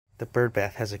The bird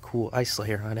bath has a cool ice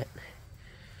layer on it.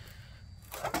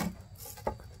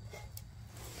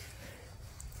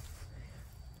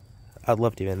 I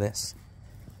love doing this.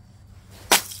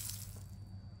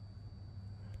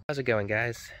 How's it going,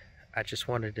 guys? I just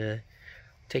wanted to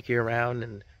take you around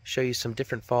and show you some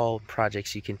different fall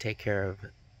projects you can take care of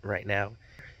right now.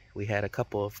 We had a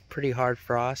couple of pretty hard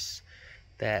frosts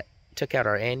that took out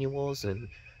our annuals and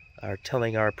are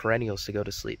telling our perennials to go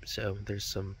to sleep. So there's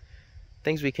some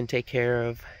things we can take care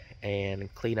of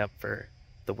and clean up for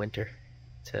the winter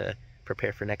to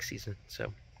prepare for next season.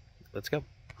 So let's go.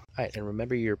 Alright, and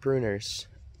remember your pruners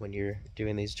when you're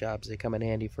doing these jobs. They come in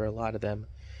handy for a lot of them.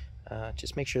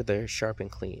 Just make sure they're sharp and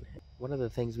clean. One of the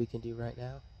things we can do right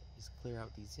now is clear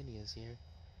out these zinnias here.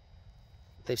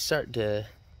 They start to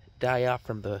die off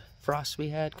from the frost we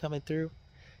had coming through,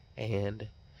 and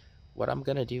what I'm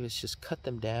gonna do is just cut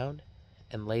them down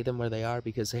and lay them where they are,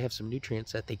 because they have some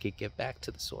nutrients that they could give back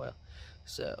to the soil.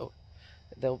 So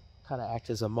they'll kind of act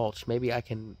as a mulch. Maybe I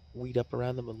can weed up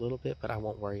around them a little bit, but I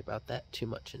won't worry about that too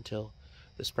much until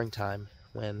the springtime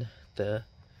when the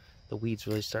weeds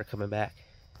really start coming back.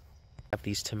 I have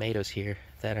these tomatoes here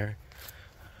that are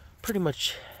pretty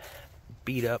much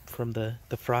beat up from the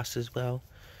frost as well.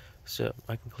 So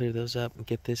I can clear those up and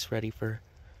get this ready for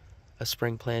a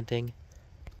spring planting.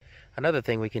 Another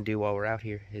thing we can do while we're out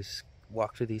here is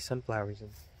walk through these sunflowers and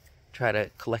try to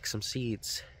collect some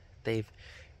seeds. They've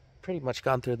pretty much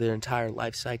gone through their entire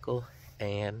life cycle,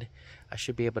 and I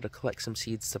should be able to collect some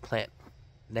seeds to plant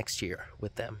next year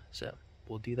with them. So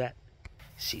we'll do that.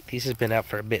 See, these have been out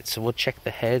for a bit, so we'll check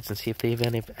the heads and see if they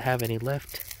have any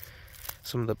left.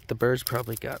 Some of the birds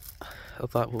probably got a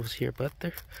lot what was here, but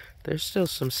there's still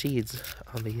some seeds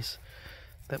on these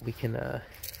that we can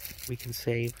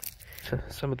save.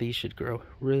 Some of these should grow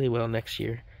really well next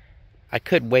year. I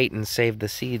could wait and save the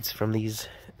seeds from these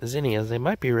zinnias. They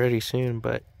might be ready soon,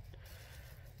 but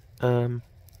I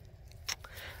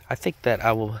think that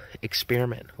I will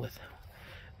experiment with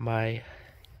my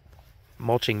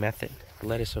mulching method. The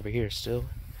lettuce over here is still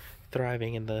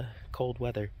thriving in the cold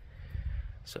weather.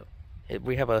 So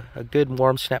we have a good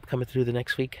warm snap coming through the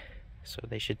next week, so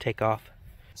they should take off.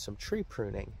 Some tree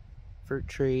pruning. Fruit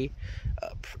tree,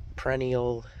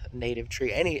 perennial, native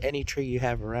tree, any tree you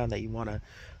have around that you want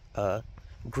to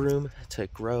groom to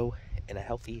grow in a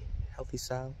healthy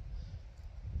style.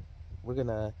 We're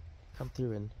gonna come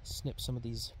through and snip some of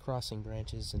these crossing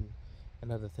branches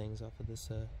and other things off of this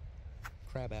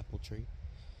crabapple tree.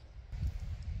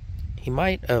 He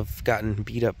might have gotten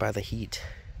beat up by the heat,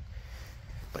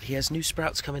 but he has new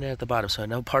sprouts coming in at the bottom, so I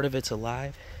know part of it's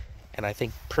alive, and I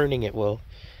think pruning it will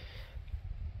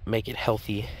make it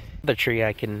healthy. The tree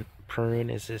I can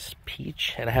prune is this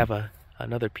peach, and I have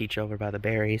another peach over by the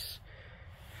berries.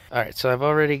 Alright, so I've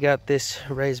already got this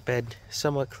raised bed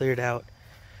somewhat cleared out.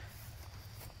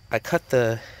 I cut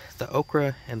the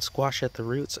okra and squash at the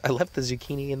roots. I left the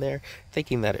zucchini in there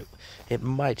thinking that it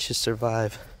might just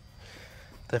survive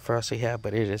the frost we have,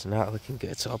 but it is not looking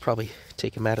good, so I'll probably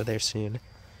take him out of there soon.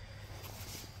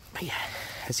 But yeah,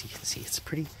 as you can see, it's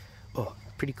pretty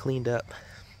cleaned up.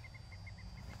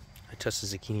 I touched the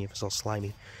zucchini, it was all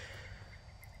slimy.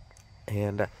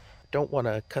 And don't want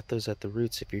to cut those at the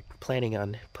roots if you're planning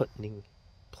on putting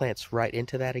plants right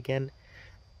into that again.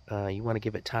 You want to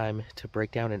give it time to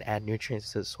break down and add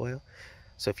nutrients to the soil.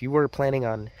 So if you were planning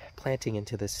on planting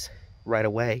into this right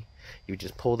away, you would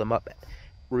just pull them up,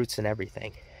 roots and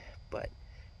everything. But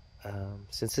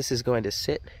since this is going to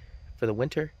sit for the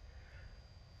winter,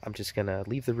 I'm just going to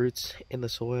leave the roots in the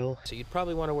soil. So you'd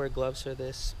probably want to wear gloves for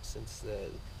this, since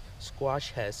the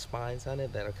squash has spines on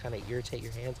it that'll kind of irritate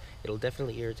your hands. It'll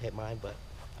definitely irritate mine, but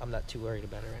I'm not too worried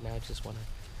about it right now. I just want to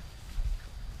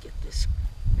get this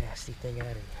nasty thing out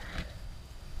of here.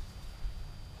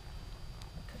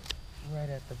 Right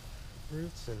at the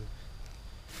roots, and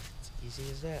it's easy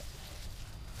as that.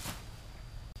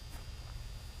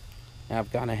 Now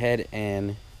I've gone ahead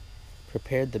and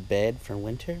prepared the bed for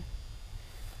winter.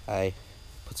 I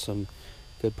put some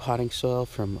good potting soil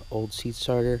from old seed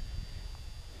starting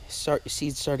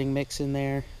mix in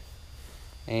there,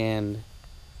 and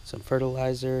some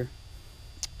fertilizer,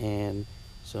 and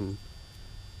some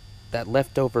that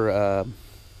leftover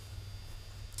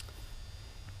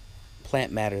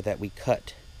plant matter that we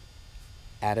cut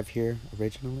out of here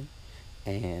originally,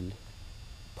 and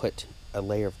put a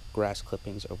layer of grass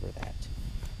clippings over that.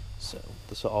 So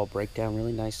this will all break down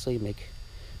really nicely, make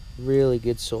really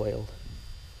good soil,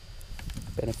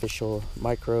 beneficial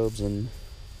microbes and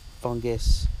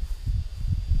fungus.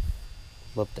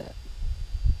 Love that.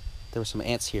 There were some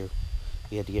ants here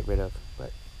we had to get rid of,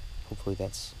 but hopefully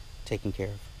that's taken care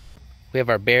of. We have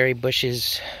our berry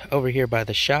bushes over here by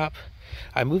the shop.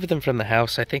 I moved them from the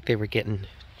house. I think they were getting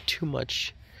too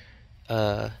much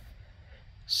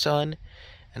sun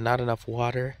and not enough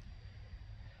water.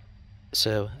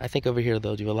 So I think over here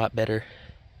they'll do a lot better.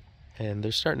 And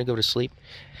they're starting to go to sleep.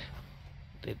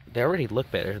 They already look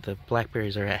better. The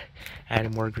blackberries are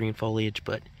adding more green foliage,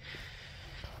 but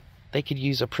they could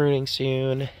use a pruning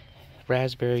soon.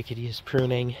 Raspberry could use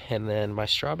pruning, and then my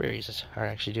strawberries are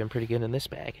actually doing pretty good in this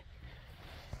bag.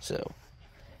 So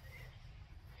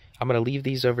I'm gonna leave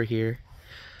these over here,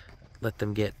 let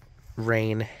them get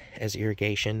rain as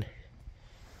irrigation,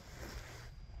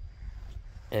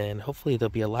 and hopefully they'll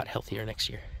be a lot healthier next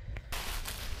year.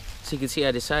 So you can see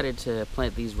I decided to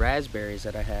plant these raspberries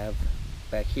that I have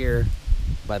back here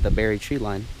by the berry tree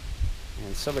line,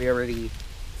 and somebody already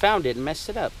found it and messed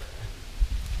it up.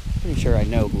 Pretty sure I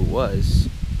know who it was.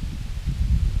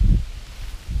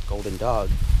 Golden dog.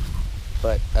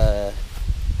 But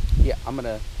yeah, I'm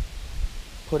gonna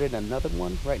put in another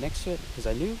one right next to it because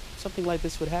I knew something like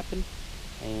this would happen,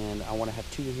 and I want to have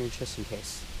two in here just in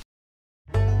case.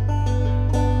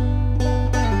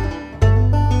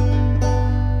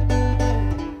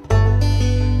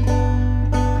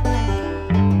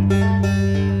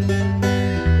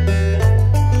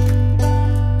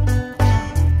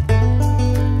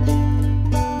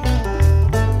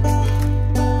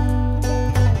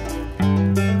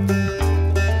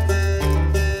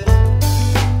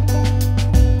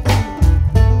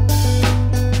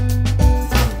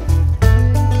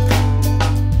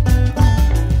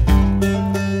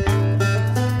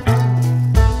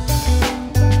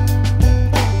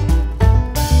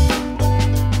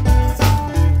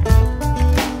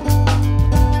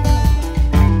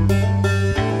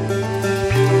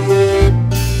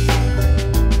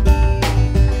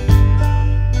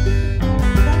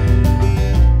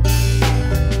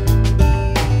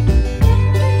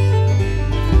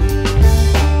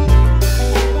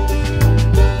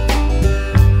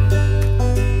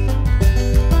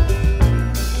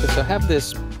 I have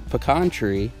this pecan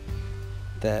tree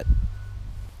that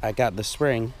I got this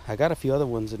spring. I got a few other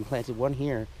ones and planted one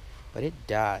here, but it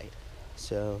died.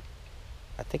 So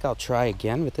I think I'll try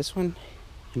again with this one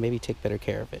and maybe take better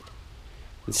care of it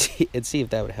and see if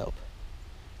that would help.